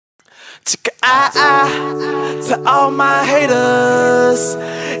To all my haters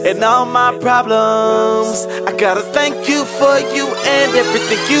and all my problems, I gotta thank you for you and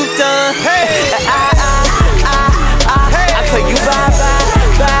everything you've done. Hey, I tell you bye,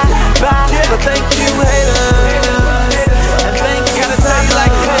 but thank you haters, and thank you, gotta tell you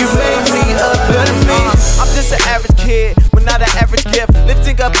like you made me a better me. I'm just an average kid with not an average gift,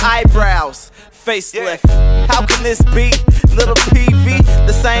 lifting up eyebrows, facelift. How can this be? Little PV,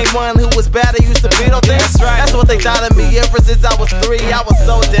 the same one who was bad, I used to beat on things. That's what they thought of me ever since I was 3. I was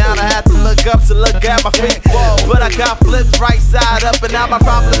so down, I had to look up to look at my feet. But I got flipped right side up, and now my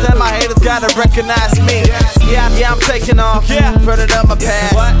problems and my haters gotta recognize me. Yeah, I'm taking off, burning up my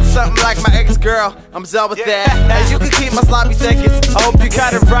past. Something like my ex-girl, I'm done with that. And you can keep my sloppy seconds, I hope you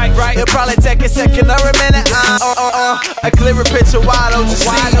got it right. It'll probably take a second or a minute. A clearer picture, why don't you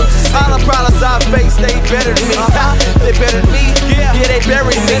see? All the problems I face, they better than me. They better than me, yeah, they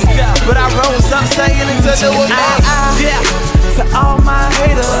buried me. But I rose up saying it's a new one. To all my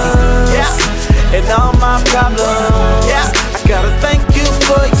haters, and all my problems, I gotta thank you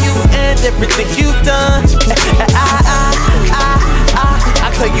for you and everything you've done.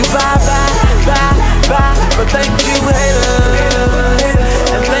 I tell you bye, but thank you haters,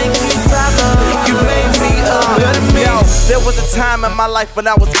 and thank you problems. You made me a better me. There was a time in my life when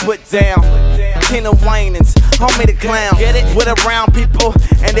I was put down. King of Wayne's, homie the clown. Get it? With around people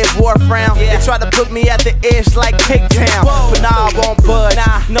and they wore a frown. They tried to put me at the edge like Cape Town. But nah, I won't budge.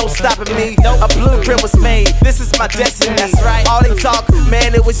 No stopping me. A blueprint was made. This is my destiny. That's right. All they talk,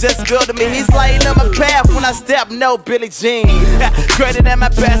 man, it was just building me. He's lighting up my path when I step. No Billie Jean. Greater than my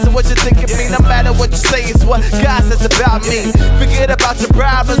past and what you think of me. No matter what you say, it's what God says about me. Forget about your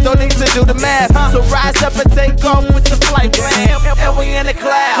problems, don't need to do the math. So rise up and take off with your flight plan. And we in the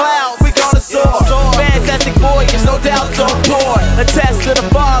clouds, we gonna soar. Fantastic voyage, no doubts on board. Attached to the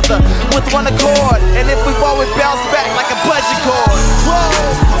Father with one accord. And if we fall, we bounce back like a budget cord.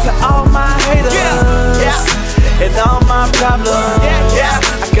 Whoa. To all my haters, and all my problems,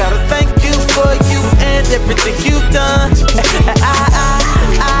 I gotta thank you for you and everything you've done.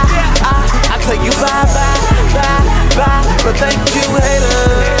 I tell you bye, but thank you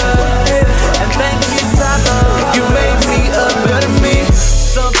haters, and thank you problems. You made me a better me.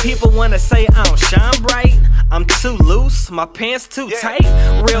 Some people wanna say I don't shine bright. I'm too loose, my pants too tight.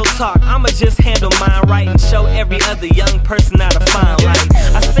 Real talk, I'ma just handle mine right and show every other young person how to find light.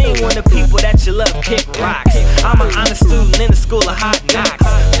 I seen one of the people that you love kick rocks. I'm an honest student in the school of hot knocks.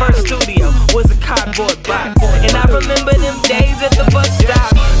 First studio was a cardboard box, and I remember them days at the bus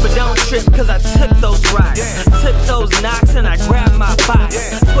stop. But don't trip, cause I took those rocks, took those knocks, and I grabbed my box.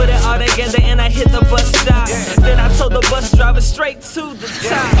 Put it all together and I hit the bus stop. Then I told the bus driver straight to the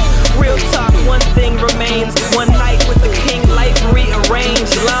top. Real talk, one thing remains. One night with the king, life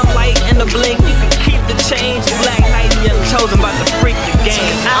rearranged. Limelight and the blink, you can keep the change. Black Knight and Young Chosen, about to freak the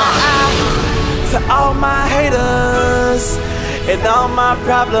game. To all my haters and all my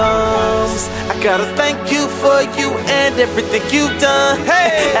problems, I gotta thank you for you and everything you've done.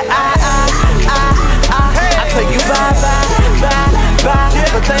 Hey, I tell you bye,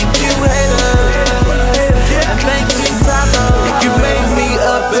 but thank you